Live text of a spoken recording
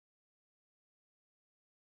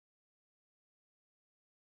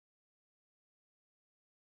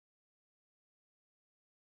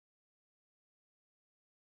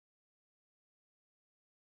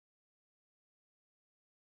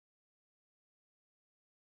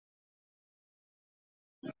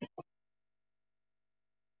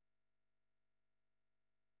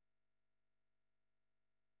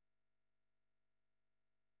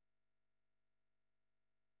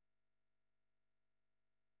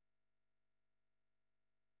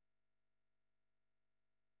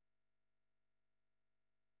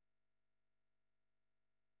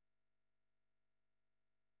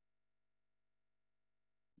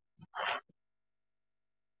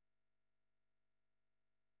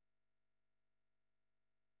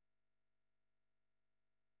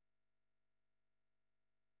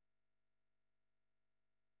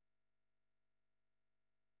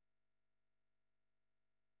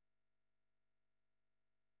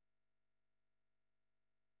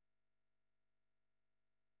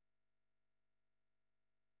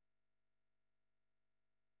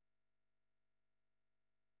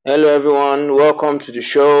Hello, everyone. Welcome to the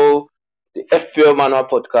show, the FPL Manual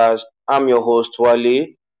Podcast. I'm your host, Wale.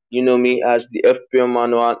 You know me as the FPL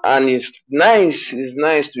Manual, and it's nice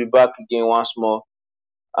to be back again once more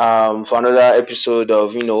for another episode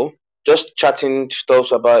of just chatting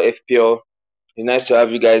stuff about FPL. It's nice to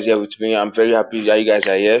have you guys here with me. I'm very happy that you guys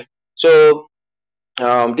are here. So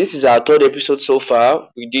this is our third episode so far.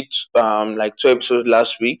 We did like two episodes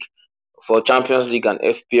last week for Champions League and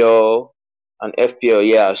FPL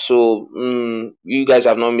Yeah, so you guys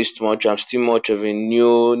have not missed much. I'm still much of a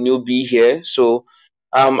newbie here, so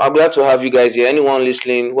I'm glad to have you guys here. Anyone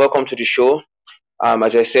listening, welcome to the show.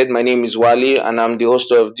 As I said, my name is Wally, and I'm the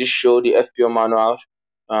host of this show, the FPL Manual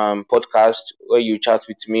podcast, where you chat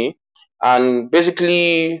with me. And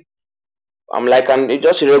basically, I'm like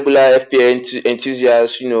just a regular FPL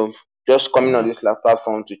enthusiast, just coming on this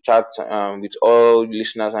platform to chat with all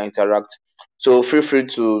listeners and interact. So feel free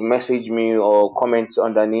to message me or comment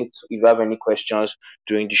underneath if you have any questions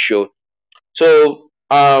during the show. So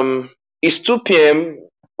it's 2 p.m.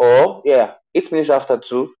 or 8 minutes after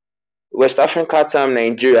 2 West African time,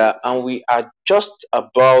 Nigeria, and we are just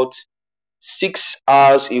about 6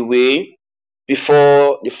 hours away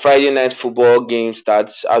before the Friday night football game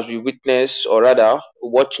starts, as we witness, or rather,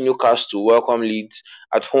 watch Newcastle welcome Leeds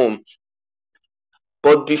at home.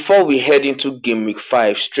 But before we head into game week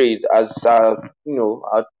 5 straight, as our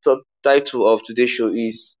top title of today's show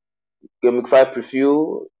is game week 5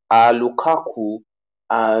 preview, are Lukaku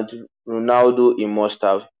and Ronaldo a must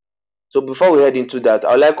have. So before we head into that,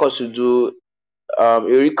 I'd like us to do a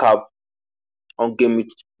recap on game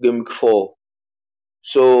week 4.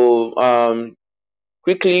 So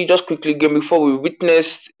just quickly, game before we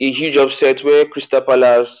witnessed a huge upset where Crystal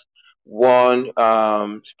Palace won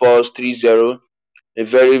Spurs 3-0. A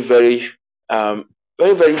very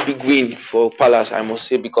big win for Palace, I must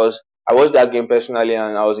say, because I watched that game personally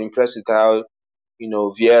and I was impressed with how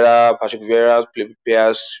Patrick Vieira's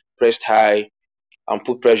players pressed high and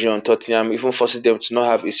put pressure on Tottenham, even forcing them to not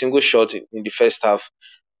have a single shot in the first half.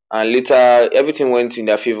 And later, everything went in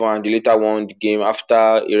their favor, and they later won the game after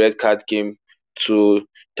a red card came to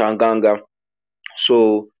Tanganga.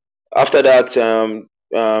 So after that,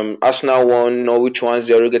 Arsenal won Norwich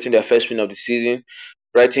 1-0, getting their first win of the season.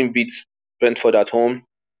 Brighton beat Brentford at home.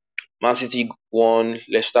 Man City won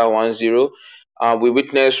Leicester 1-0. We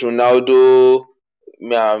witnessed Ronaldo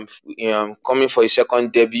um, coming for his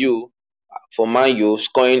second debut for Man U,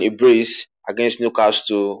 scoring a brace against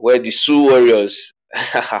Newcastle, where the Sioux Warriors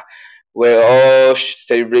were all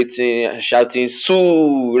celebrating and shouting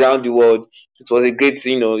 "Sioux" around the world. It was a great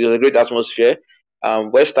atmosphere.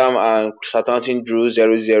 West Ham and Southampton drew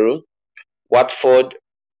 0-0. Watford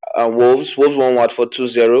and Wolves won Watford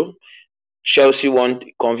 2-0. Chelsea won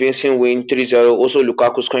convincing win 3-0. Also,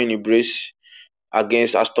 Lukaku scoring a brace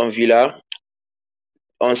against Aston Villa.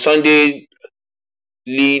 On Sunday,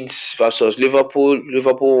 Leeds versus Liverpool.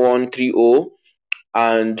 Liverpool won 3-0,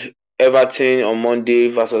 and Everton on Monday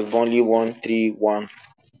versus Burnley won 3-1.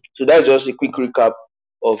 So that's just a quick recap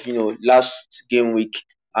of last game week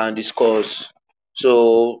and the scores.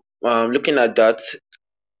 So looking at that,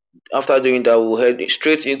 after doing that, we'll head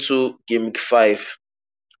straight into game week 5.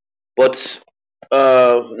 But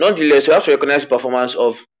nonetheless, we have to recognize the performance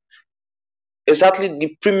of exactly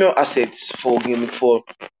the premium assets for game week 4.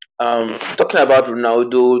 Talking about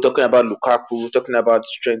Ronaldo, talking about Lukaku, talking about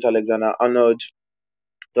Trent Alexander-Arnold,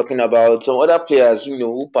 talking about some other players,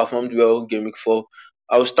 who performed well in game week 4.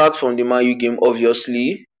 I'll start from the Man U game,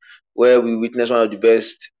 obviously, where we witnessed one of the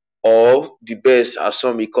best, or the best, as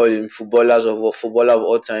some may call him, footballer of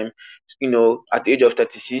all time. At the age of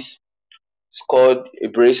 36, scored a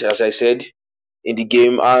brace, as I said, in the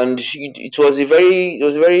game, and it was very.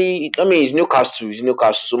 I mean, it's Newcastle,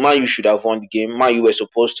 so Man U should have won the game. Man U were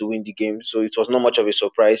supposed to win the game, so it was not much of a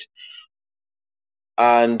surprise.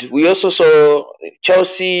 And we also saw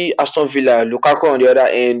Chelsea, Aston Villa, Lukaku on the other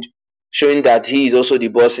end, showing that he is also the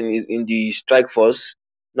boss in the strike force,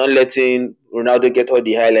 not letting Ronaldo get all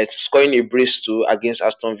the highlights, scoring a brace too against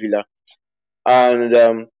Aston Villa.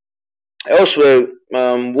 And elsewhere,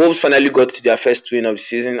 Wolves finally got their first win of the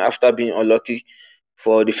season after being unlucky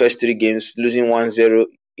for the first three games, losing 1-0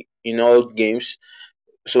 in all games.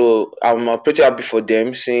 So I'm pretty happy for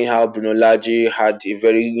them, seeing how Bruno Lage had a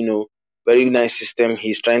very nice system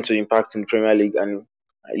he's trying to impact in the Premier League, and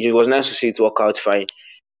it was nice to see it work out fine.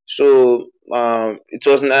 So it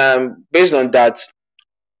was based on that.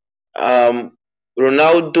 Um,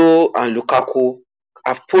 Ronaldo and Lukaku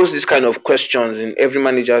have posed this kind of questions in every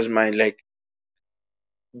manager's mind, like,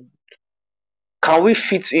 can we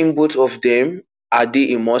fit in both of them? Are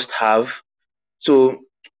they a must-have? So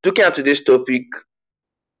looking at today's topic,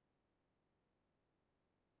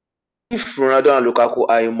 If Ronaldo and Lukaku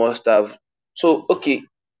are a must have, so okay,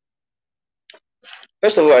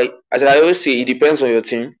 first of all, as I always say, it depends on your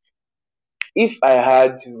team. If I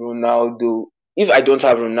had Ronaldo, if I don't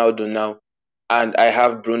have Ronaldo now, and I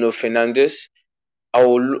have Bruno Fernandes,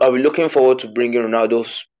 I'll be looking forward to bringing Ronaldo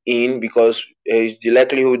in because it's the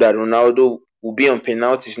likelihood that Ronaldo will be on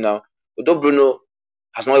penalties now. Although Bruno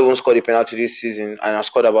has not even scored a penalty this season and has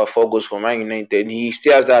scored about 4 goals for Man United, he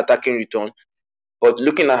still has that attacking return. But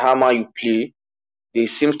looking at how Man you play, they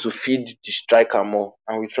seem to feed the striker more.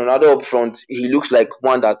 And with Ronaldo up front, he looks like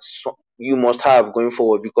one that you must have going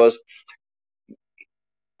forward because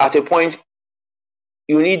at a point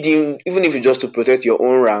you need him, even if it's just to protect your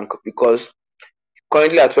own rank, because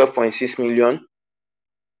currently at 12.6 million,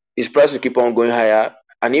 his price will keep on going higher.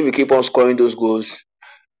 And if you keep on scoring those goals,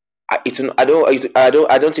 I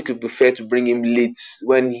don't think it would be fair to bring him late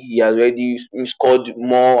when he has already scored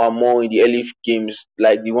more and more in the early games,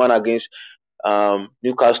 like the one against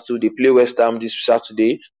Newcastle. They play West Ham this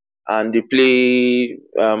Saturday, and they play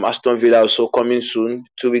Aston Villa also coming soon,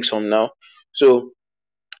 2 weeks from now. So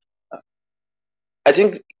I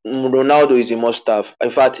think Ronaldo is a must-have.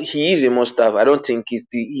 In fact, he is a must-have. I don't think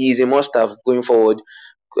he is a must-have going forward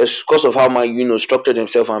because of how Man structured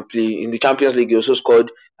himself and play in the Champions League. He also scored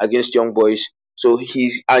against Young Boys, so he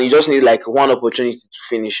just need like one opportunity to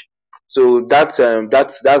finish. So that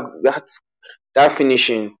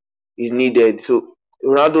finishing is needed. So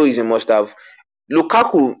Ronaldo is a must-have.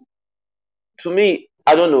 Lukaku, to me,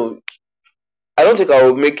 I don't know. I don't think I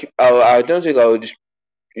will make. I don't think I will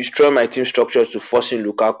destroy my team structure to force in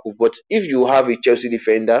Lukaku. But if you have um, a Chelsea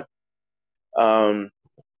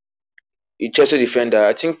defender,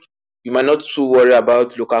 I think you might not too worry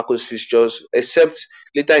about Lukaku's fixtures, except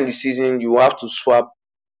later in the season you will have to swap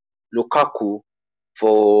Lukaku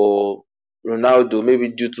for Ronaldo, maybe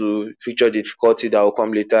due to fixture difficulty that will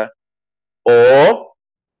come later, or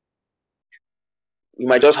you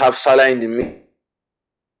might just have Salah in the middle,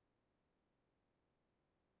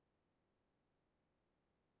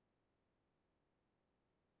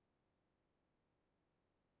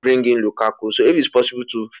 bring in Lukaku. So if it's possible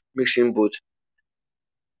to mix in both,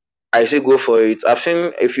 I say go for it. I've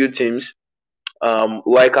seen a few teams,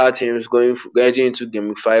 wildcard teams getting into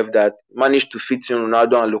game 5 that managed to fit in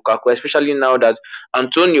Ronaldo and Lukaku, especially now that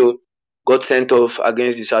Antonio got sent off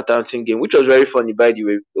against the Southampton game, which was very funny by the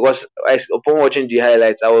way. Because upon watching the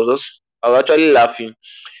highlights, I was actually laughing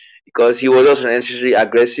because he was just unnecessarily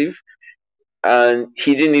aggressive and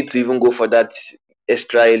he didn't need to even go for that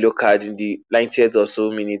extra yellow card in the 90th or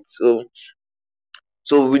so minutes.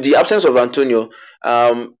 So with the absence of Antonio,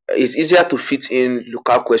 it's easier to fit in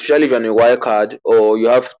Lukaku, especially if you're on a wild card or you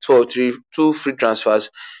have two free transfers.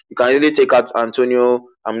 You can easily take out Antonio.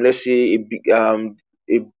 Let's say a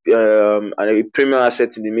premium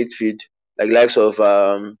asset in the midfield, like likes of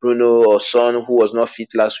Bruno or Son, who was not fit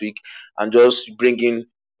last week, and just bring in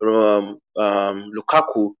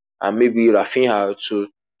Lukaku and maybe Rafinha too.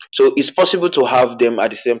 So it's possible to have them at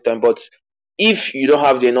the same time, but if you don't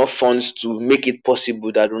have the enough funds to make it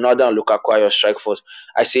possible that Ronaldo and Lukaku are your strike force,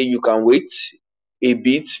 I say you can wait a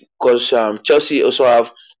bit because Chelsea also have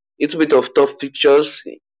a little bit of tough fixtures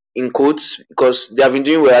in quotes because they have been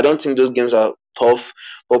doing well. I don't think those games are tough,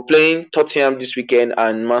 but playing Tottenham this weekend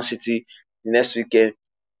and Man City next weekend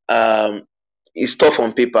is tough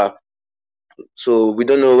on paper. So we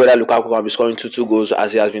don't know whether Lukaku can be scoring two goals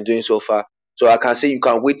as he has been doing so far. So I can say you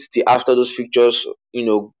can wait till after those fixtures,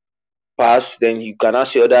 pass, then you can now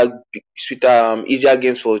see other sweeter, easier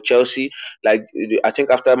games for Chelsea. Like I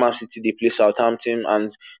think after Man City they play Southampton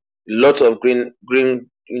and lots of green,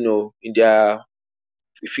 in their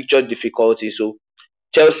fixture difficulty. So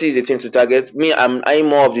Chelsea is a team to target. Me, I'm eyeing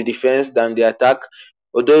more of the defense than the attack.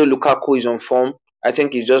 Although Lukaku is on form, I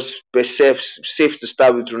think it's just best safe to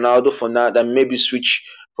start with Ronaldo for now, then maybe switch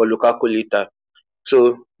for Lukaku later.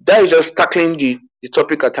 So that is just tackling the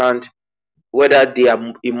topic at hand, whether they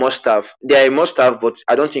are a must have. They are a must have, but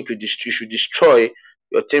I don't think you should destroy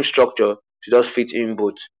your team structure to just fit in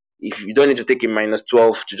both. If you don't need to take a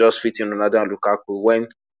 -12 to just fit in Ronaldo and Lukaku, when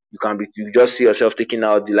you just see yourself taking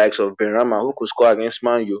out the likes of Benrahma, who could score against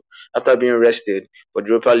Man U after being rested for the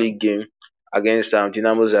Europa League game against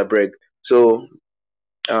Dinamo Zagreb. So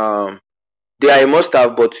um, they are a must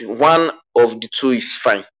have, but one of the two is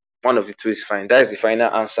fine. One of the two is fine. That is the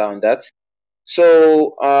final answer on that.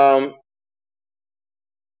 So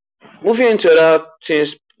moving into other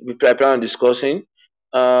things we plan on discussing.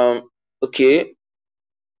 Um, okay,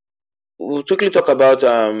 we'll quickly talk about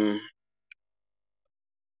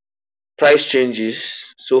price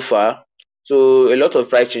changes so far. So a lot of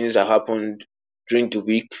price changes have happened during the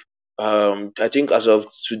week. I think as of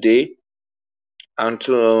today, and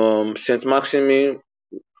to Saint Maximin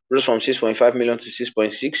rose from 6.5 million to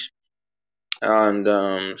 6.6,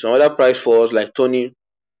 and some other price falls like Tony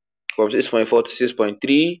from 6.4 to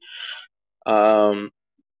 6.3. Um,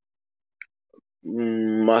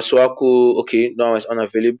 Masuaku, okay, now is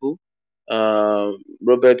unavailable.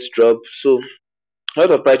 Roberts drop. So a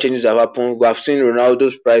lot of price changes have happened. We have seen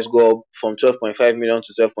Ronaldo's price go up from 12.5 million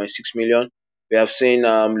to 12.6 million. We have seen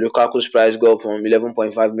Lukaku's price go up from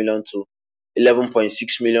 11.5 million to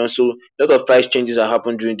 11.6 million. So a lot of price changes have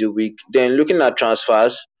happened during the week. Then looking at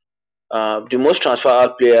transfers, the most transfer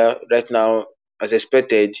out player right now, as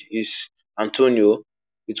expected, is Antonio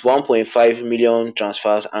with 1.5 million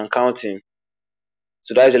transfers and counting.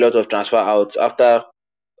 So that is a lot of transfer out after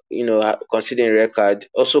considering record.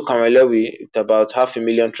 Also, Kamelewi with about half a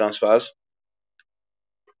million transfers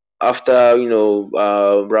after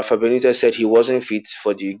Rafa Benitez said he wasn't fit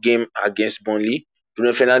for the game against Burnley.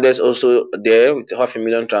 Bruno Fernandes also there with half a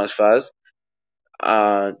million transfers,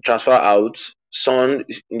 transfer out. Son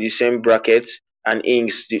is in the same bracket, and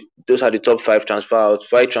Ings. Those are the top five transfer out.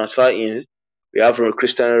 Five transfer ins. We have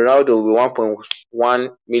Cristiano Ronaldo with 1.1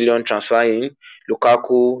 million transfer in.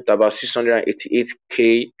 Lukaku with about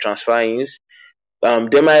 688k transfer ins.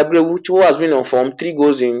 Then I agree with who has been on form, 3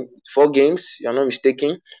 goals in 4 games, if I'm not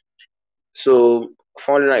mistaken. So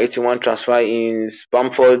 481 transfer ins.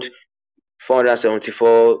 Bamford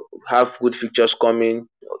 474 have good fixtures coming.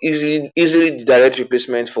 Easily the direct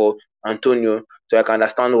replacement for Antonio. So I can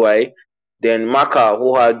understand why. Then Maka,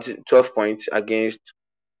 who had 12 points against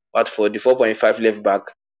Watford, the 4.5 left back,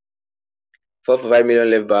 4.5 million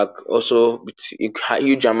left back, also with a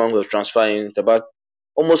huge amount of transfer ins, about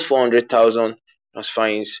almost 400,000 transfer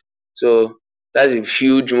ins. So that's a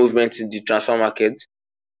huge movement in the transfer market.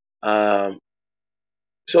 Um,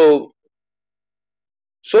 so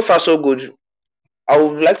so far so good. I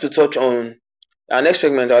would like to touch on our next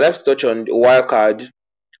segment. I would like to touch on the wild card.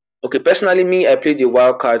 Okay, personally, me, I played the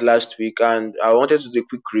wild card last week, and I wanted to do a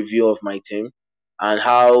quick review of my team and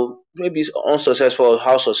how maybe it's unsuccessful or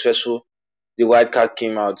how successful the wild card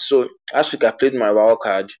came out. So last week I played my wild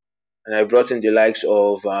card, and I brought in the likes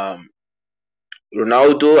of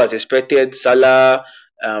Ronaldo as expected, Salah,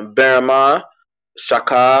 Benrahma,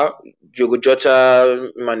 Saka, Diogo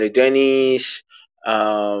Jota, Mane Dennis,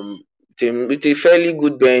 with a fairly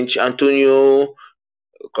good bench, Antonio,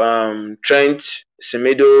 Trent,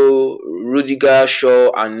 Semedo, Rudiger,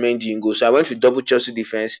 Shaw, and Mendy in goal. So I went with double Chelsea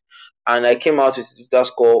defense, and I came out with a total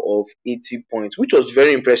score of 80 points, which was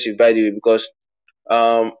very impressive, by the way, because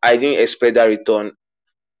I didn't expect that return,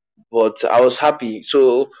 but I was happy.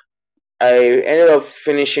 So I ended up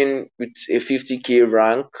finishing with a 50k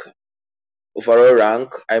rank, overall rank.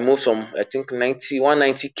 I moved from I think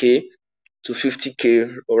 190k to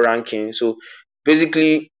 50k ranking. So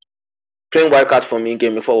basically, playing wildcard for me in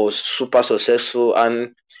game before was super successful,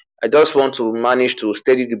 and I just want to manage to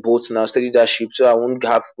steady the boat now, steady that ship, so I won't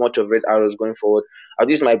have much of red arrows going forward.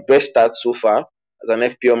 This is my best start so far as an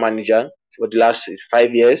FPL manager for the last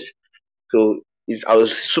 5 years. So I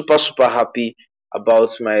was super happy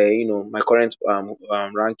about my current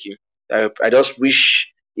ranking. I just wish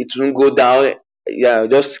it wouldn't go down. Yeah,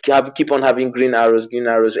 just keep on having green arrows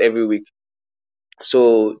every week.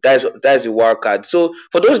 So that's the wild card. So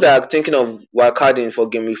for those that are thinking of wild carding for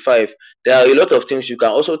game week 5, there are a lot of things you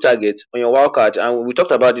can also target on your wild card, and we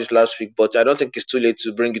talked about this last week, but I don't think it's too late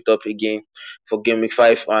to bring it up again for game week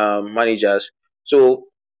 5 managers. So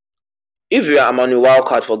if you are on a wild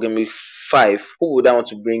card for game week 5, who would I want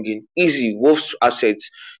to bring in? Easy Wolves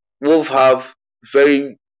assets. Wolves have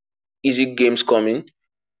very easy games coming.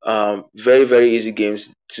 Very easy games.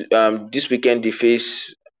 This weekend they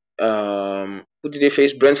face who did they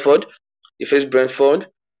face? Brentford. They face Brentford.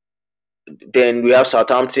 Then we have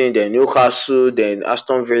Southampton, then Newcastle, then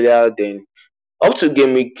Aston Villa, then up to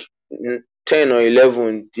game week 10 or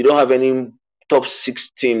 11, they don't have any top six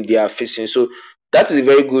team they are facing. So that is a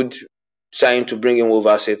very good sign to bring in Wolves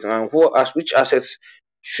assets. And which assets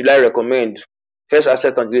should I recommend? First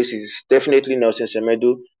asset on the list is definitely Nelson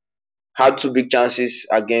Semedo. Had two big chances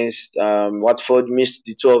against Watford, missed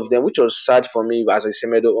the two of them, which was sad for me as a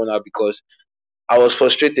Semedo owner because I was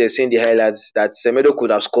frustrated seeing the highlights that Semedo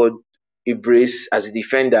could have scored a brace as a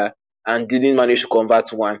defender and didn't manage to convert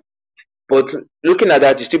one. But looking at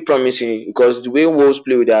that, it's still promising because the way Wolves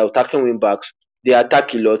play with their attacking wing backs, they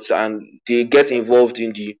attack a lot and they get involved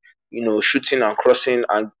in the shooting and crossing,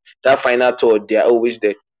 and that final third they are always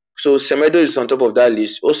there. So Semedo is on top of that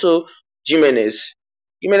list. Also Jimenez.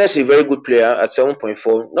 Jimenez is a very good player at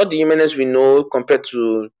 7.4. Not the Jimenez we know compared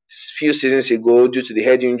to few seasons ago due to the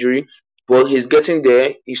head injury, But he's getting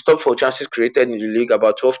there. He's top for chances created in the league,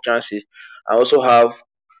 about 12 chances. I also have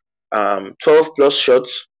 12 plus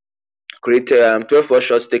shots created, 12 plus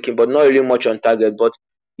shots taken, but not really much on target. But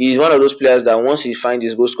he's one of those players that once he finds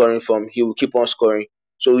his goal scoring form, he will keep on scoring.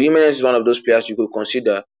 So Jimenez is one of those players you could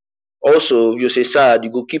consider. Also, Jose Sa, the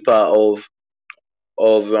goalkeeper of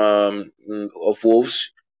Wolves,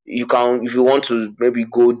 you can, if you want to maybe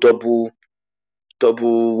go double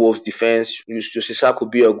Wolves defense, Jose Sa could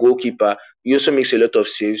be your goalkeeper. He also makes a lot of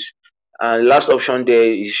saves. And last option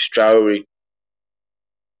there is Traore.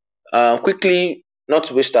 Quickly, not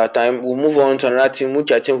to waste our time, we'll move on to another team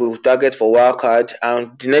which I think we will target for wildcard,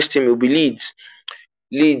 and the next team will be Leeds.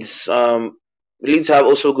 Leeds, Leeds have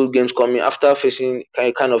also good games coming after facing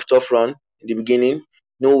a kind of tough run in the beginning.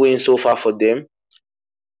 No win so far for them.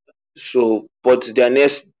 So, but their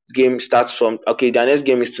next game starts from okay. Their next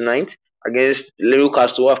game is tonight against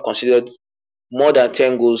Newcastle, who have considered more than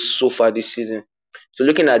 10 goals so far this season. So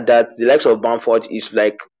looking at that, the likes of Bamford is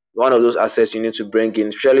like one of those assets you need to bring in,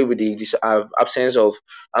 especially with the absence of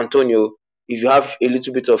Antonio. If you have a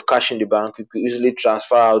little bit of cash in the bank, you could easily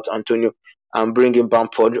transfer out Antonio and bring in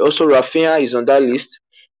Bamford. Also, Rafinha is on that list.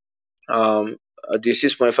 Um, the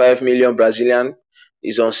 6.5 million Brazilian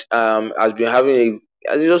is on has been having a.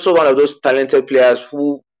 He's also one of those talented players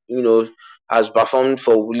who has performed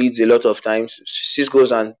for Leeds a lot of times. 6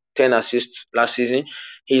 goals and 10 assists last season.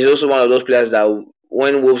 He's also one of those players that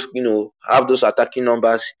when Wolves have those attacking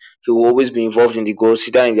numbers, he will always be involved in the goals,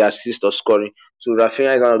 either in the assist or scoring. So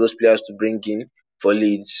Rafinha is one of those players to bring in for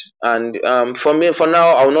Leeds. And for me, for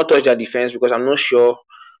now, I will not touch their defense because I'm not sure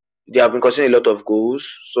they have been conceding a lot of goals,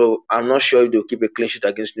 so I'm not sure if they'll keep a clean sheet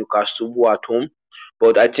against Newcastle, who are at home.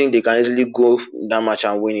 But I think they can easily go in that match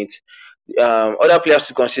and win it. Other players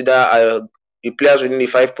to consider are the players within the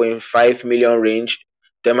 5.5 million range,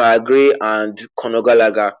 Demar Gray and Conor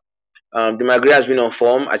Gallagher. The Maguire has been on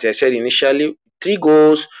form, as I said initially. 3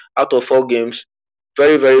 goals out of 4 games,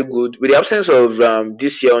 very very good. With the absence of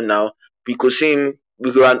this year now, we could see him.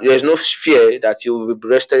 There's no fear that he will be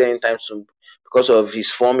rested anytime soon because of his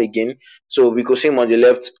form again. So we could see him on the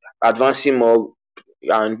left, advancing more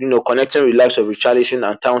and connecting with the likes of Richarlison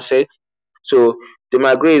and Townsend. So the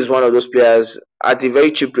Maguire is one of those players at a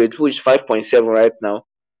very cheap rate, which is 5.7 right now.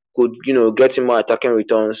 Could get him more attacking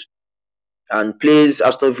returns and plays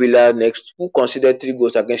Aston Villa next, who conceded 3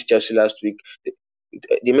 goals against Chelsea last week.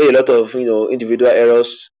 They made a lot of individual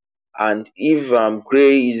errors, and if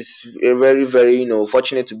Gray is very very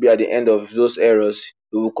fortunate to be at the end of those errors,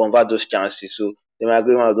 he will convert those chances. So they might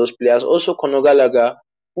agree one of those players. Also, Conor Gallagher,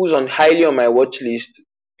 who's on highly on my watch list,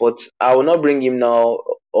 but I will not bring him now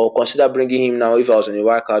or consider bringing him now if I was on a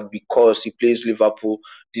wild card because he plays Liverpool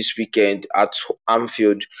this weekend at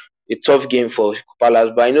Anfield. A tough game for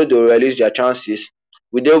Palace, but I know they will release their chances.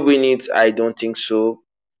 Will they win it? I don't think so.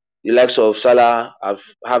 The likes of Salah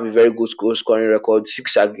have a very good goal scoring record,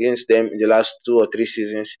 6 against them in the last 2 or 3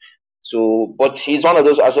 seasons. So, but he's one of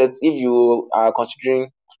those assets. If you are considering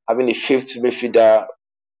having a fifth midfielder,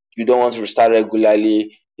 you don't want to restart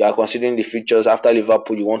regularly. You are considering the features after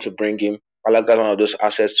Liverpool. You want to bring him. Gallagher is one of those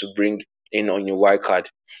assets to bring in on your wild card.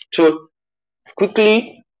 So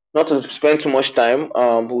quickly, not to spend too much time,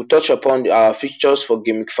 we'll touch upon our fixtures for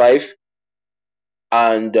Game Week 5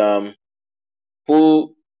 and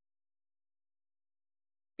who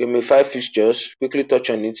Game Week 5 fixtures. Quickly touch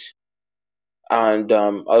on it, and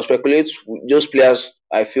I'll speculate those players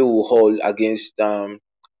I feel will hold against their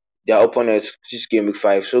opponents this Game Week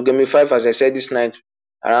 5. So Game Week 5, as I said, this night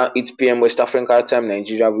around 8 p.m. West Africa time,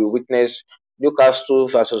 Nigeria will witness Newcastle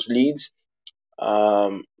versus Leeds.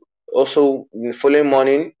 Um, Also, the following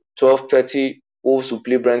morning, 12:30, Wolves will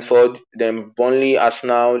play Brentford, then Burnley,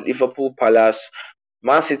 Arsenal, Liverpool, Palace,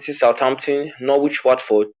 Man City, Southampton, Norwich,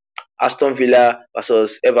 Watford, Aston Villa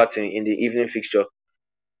versus Everton in the evening fixture.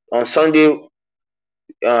 On Sunday,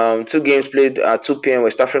 2 games played at 2 p.m.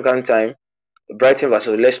 West African time, Brighton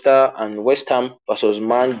versus Leicester and West Ham versus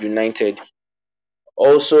Man United.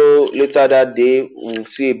 Also, later that day, we'll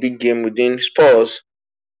see a big game within Spurs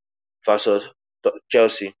versus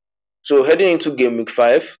Chelsea. So heading into game week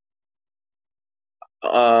 5,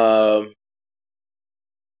 um,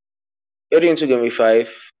 heading into game week 5,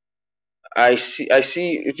 I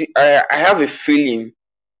have a feeling.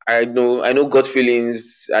 I know gut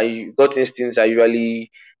feelings. Gut instincts are usually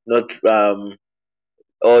not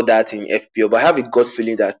all that in FPL, but I have a gut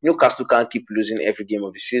feeling that Newcastle can't keep losing every game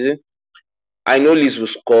of the season. I know Leeds will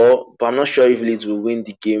score, but I'm not sure if Leeds will win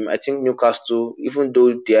the game. I think Newcastle, even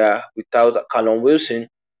though they are without Callum Wilson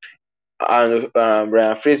and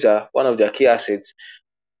Ryan Fraser, one of their key assets,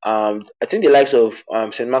 I think the likes of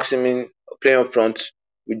St. Maximin playing up front.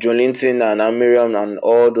 with Jolinton and Amiriam and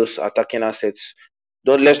all those attacking assets.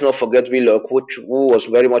 Don't let's not forget Willock, who was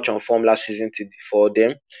very much on form last season for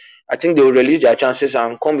them. I think they will release their chances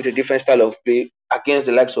and come with a different style of play against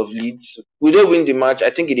the likes of Leeds. Will they win the match? I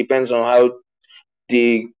think it depends on how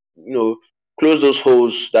they, close those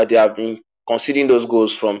holes that they have been conceding those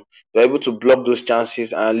goals from. They're able to block those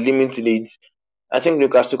chances and limit leads. I think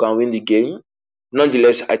Newcastle can win the game.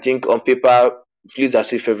 Nonetheless, I think on paper, Leeds are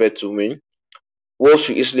still favourite to win. Wolves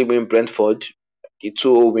should easily win Brentford, a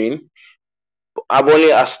 2-0 win.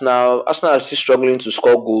 Abonlé Arsenal are still struggling to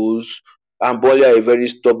score goals, and Burnley are a very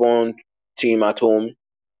stubborn team at home.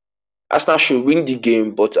 Arsenal should win the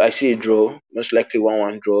game, but I see a draw, most likely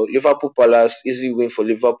 1-1 draw. Liverpool Palace, easy win for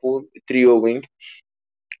Liverpool, 3-0 win.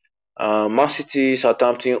 Man City,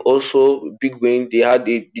 Southampton also big win.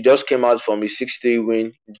 They just came out from a 6-3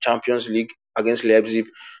 win in the Champions League against Leipzig.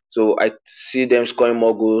 So I see them scoring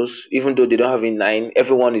more goals, even though they don't have a nine.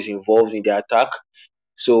 Everyone is involved in the attack.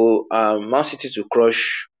 So Man City to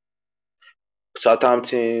crush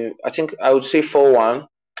Southampton. I think I would say 4-1.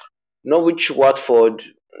 Norwich Watford,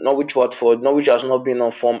 Norwich has not been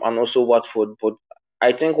on form, and also Watford, but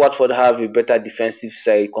I think Watford have a better defensive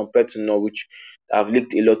side compared to Norwich. Have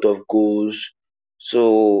leaked a lot of goals,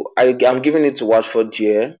 so I'm giving it to Watford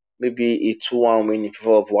here. Maybe a 2-1 win in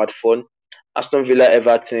favor of Watford. Aston Villa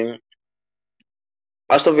Everton.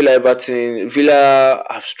 Villa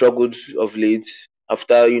have struggled of late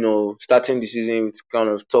after starting the season with kind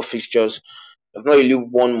of tough fixtures. They've not really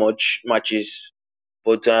won much matches,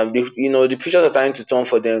 but the pictures are trying to turn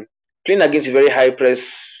for them. Playing against a very high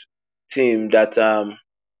press team that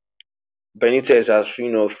Benitez has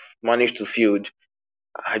managed to field.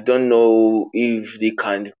 I don't know if they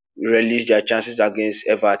can relish their chances against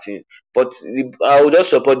Everton. But I would just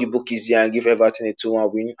support the bookies here and give Everton a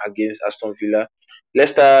 2-1 win against Aston Villa.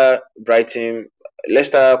 Leicester, Brighton,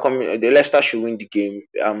 Leicester should win the game.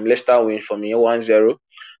 Leicester win for me 1-0.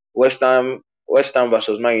 West Ham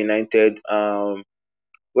versus Man United.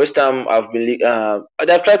 West Ham have been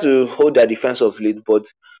they've tried to hold their defense of late, but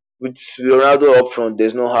with Ronaldo up front,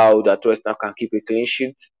 there's no how that West Ham can keep a clean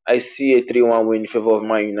sheet. I see a 3-1 win in favor of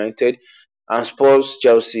Man United, and Spurs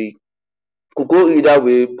Chelsea could go either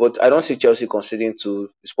way, but I don't see Chelsea conceding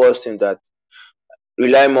to the Spurs team that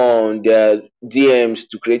rely more on their DMs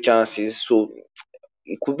to create chances. So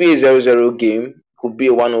it could be a 0-0 game, could be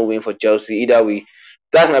a 1-0 win for Chelsea. Either way,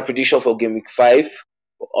 that's my prediction for game week 5.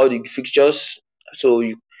 All the fixtures. So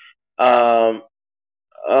um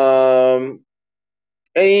um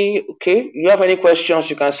okay, you have any questions,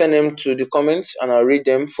 you can send them to the comments and I'll read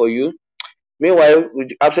them for you. Meanwhile, with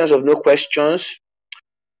the absence of no questions,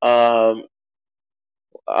 um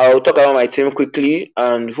I'll talk about my team quickly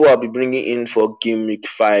and who I'll be bringing in for game week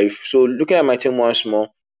 5. So looking at my team once more,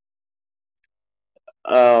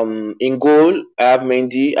 in goal I have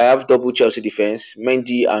Mendy. I have double Chelsea defense,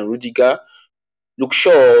 Mendy and Rudiger. Luke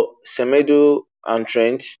Shaw, Semedo and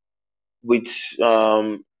Trent, with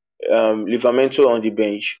Livramento on the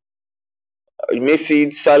bench. In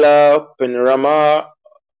midfield, Salah, Panorama,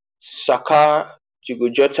 Saka, Chigo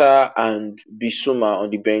Jota, and Bissouma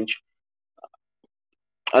on the bench.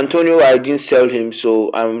 Antonio, I didn't sell him,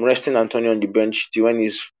 so I'm resting Antonio on the bench till when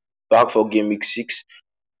he's back for game week 6.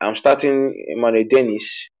 I'm starting Emmanuel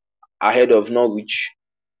Dennis ahead of Norwich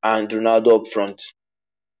and Ronaldo up front.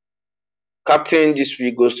 Captain this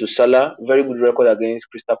week goes to Salah. Very good record against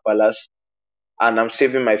Crystal Palace, and I'm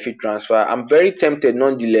saving my fee transfer. I'm very tempted,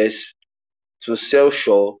 nonetheless, to sell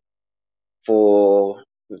Shaw for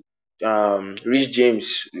Rich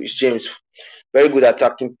James. Rich James, very good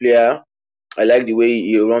attacking player. I like the way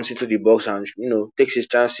he runs into the box and takes his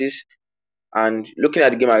chances. And looking at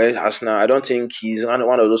the game against Arsenal, I don't think he's one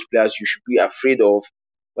of those players you should be afraid of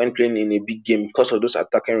when playing in a big game because of those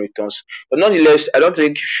attacking returns. But nonetheless, I don't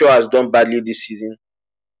think Shaw has done badly this season.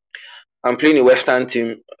 I'm playing a Western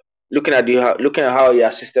team. Looking at how he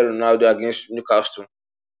assisted Ronaldo against Newcastle,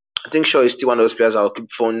 I think Shaw is still one of those players I'll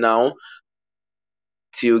keep for now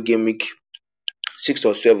till game week 6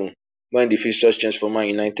 or 7 when the fixtures change for Man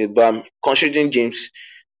United. But I'm considering James,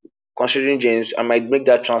 I might make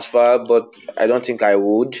that transfer, but I don't think I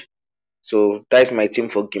would. So that's my team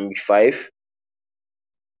for game week 5.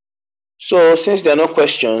 So since there are no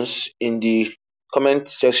questions in the comment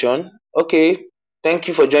section, okay, thank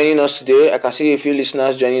you for joining us today. I can see a few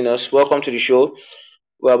listeners joining us. Welcome to the show.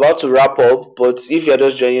 We're about to wrap up, but if you're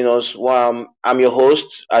just joining us, I'm your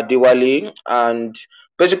host, Adewale, and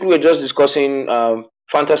basically we're just discussing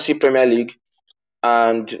Fantasy Premier League,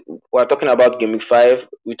 and we're talking about Game Week 5.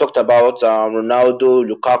 We talked about Ronaldo,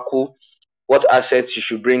 Lukaku, what assets you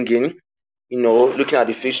should bring in. looking at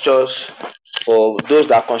the fixtures for those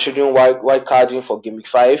that are considering white carding for game week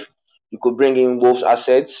 5, you could bring in Wolves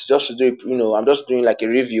assets just to do. I'm just doing like a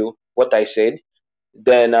review what I said.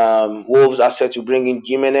 Then Wolves assets you bring in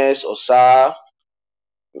Jimenez or Sarr.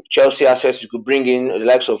 Chelsea assets you could bring in the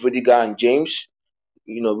likes of Rudiger and James.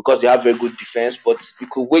 Because they have very good defense. But you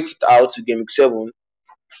could wait it out to game week 7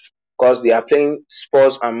 because they are playing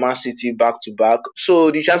Spurs and Man City back to back. So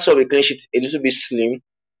the chances of a clean sheet a little bit slim,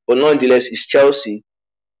 but nonetheless, it's Chelsea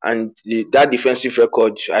and that defensive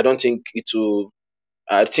record. I don't think it will.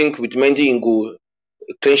 I think with Mendy in goal,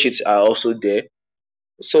 clean sheets are also there.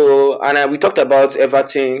 So and we talked about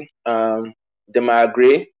Everton, Demar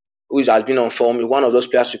Gray, who has been on form, one of those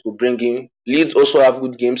players we could bring in. Leeds also have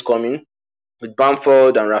good games coming with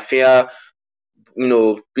Bamford and Rafinha,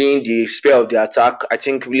 being the spear of the attack. I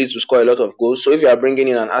think Leeds will score a lot of goals. So if you are bringing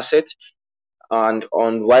in an asset and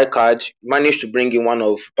on wildcard managed to bring in one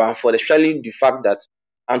of Bamford, especially the fact that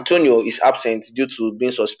Antonio is absent due to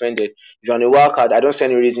being suspended. If you're on a wildcard, I don't see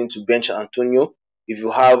any reason to bench Antonio if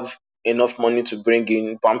you have enough money to bring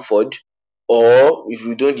in Bamford, or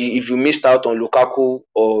if you missed out on Lukaku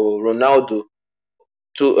or Ronaldo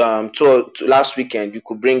to last weekend, you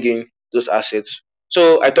could bring in those assets.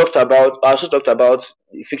 So I also talked about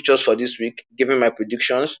the fixtures for this week, giving my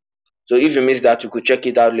predictions. So if you missed that, you could check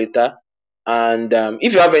it out later. And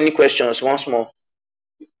if you have any questions, once more,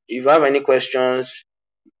 if you have any questions,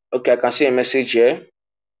 okay, I can see a message here.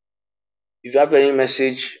 If you have any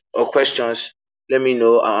message or questions, let me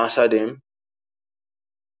know. I'll answer them.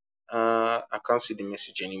 I can't see the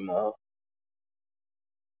message anymore.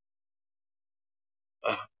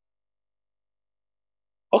 Uh,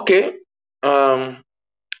 okay. Um,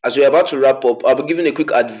 as we're about to wrap up, I'll be giving a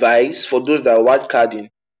quick advice for those that are wildcarding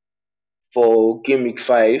for game week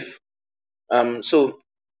 5. So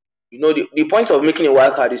the point of making a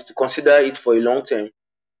wildcard is to consider it for a long term.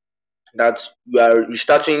 That you are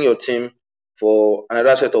restarting your team for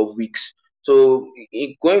another set of weeks. So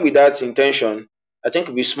going with that intention, I think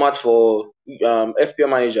it'd be smart for FPL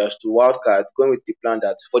managers to wildcard, going with the plan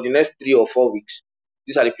that for the next 3 or 4 weeks,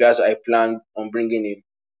 these are the players I plan on bringing in.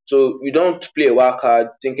 So you don't play a wildcard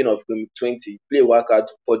thinking of game 20, play a wildcard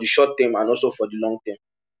for the short term and also for the long term.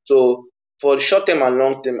 So for the short term and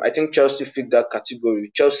long term, I think Chelsea fit that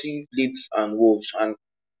category. Chelsea, Leeds, and Wolves, and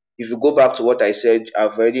if you go back to what I said,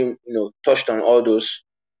 I've already touched on all those.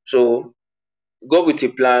 So go with a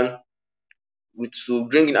plan with to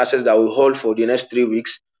bring in assets that will hold for the next 3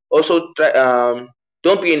 weeks. Also try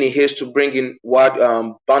don't be in a haste to bring in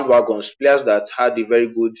bandwagons, players that had a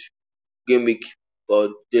very good game week for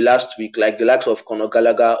the last week, like the likes of Conor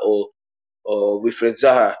Gallagher or Wilfred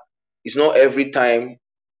Zaha. It's not every time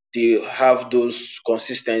they have those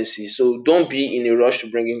consistency. So don't be in a rush to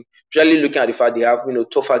bring in, especially looking at the fact they have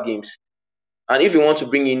tougher games. And if you want to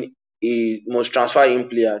bring in a most transfer in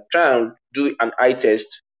player, try and do an eye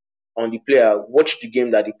test on the player. Watch the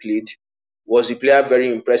game that he played. Was the player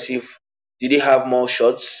very impressive? Did he have more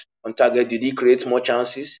shots on target? Did he create more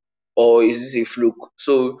chances? Or is this a fluke?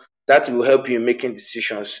 So that will help you in making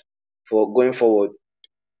decisions for going forward.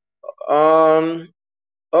 All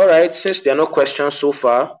right, since there are no questions so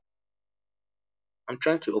far, I'm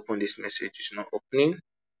trying to open this message. It's not opening.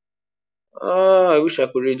 I wish I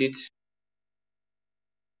could read it.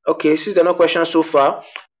 Okay, since there are no questions so far,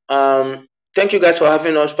 thank you guys for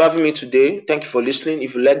having me today. Thank you for listening.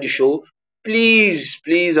 If you like the show, please,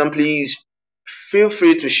 please, and please feel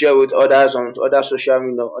free to share with others on other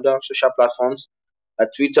social platforms, like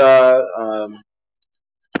Twitter,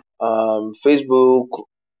 Facebook.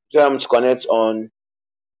 Tell them to connect on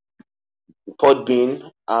Podbean,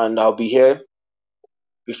 and I'll be here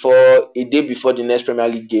before a day before the next Premier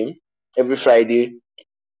League game every Friday.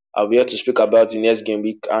 I'll be here to speak about the next game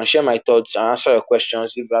week and share my thoughts and answer your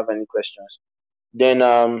questions if you have any questions. Then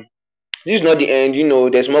this is not the end.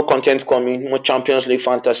 There's more content coming, more Champions League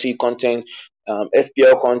fantasy content,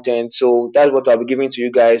 FPL content. So that's what I'll be giving to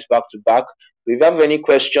you guys back to back. If you have any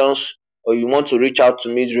questions or you want to reach out to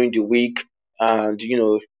me during the week and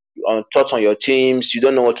on thoughts on your teams, you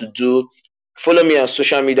don't know what to do, follow me on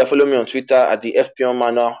social media. Follow me on Twitter at the FPL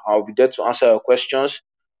Manor. I'll be there to answer your questions.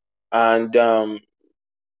 And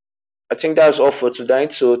I think that's all for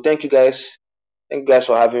tonight. So thank you guys. Thank you guys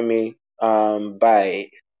for having me.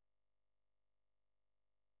 Bye.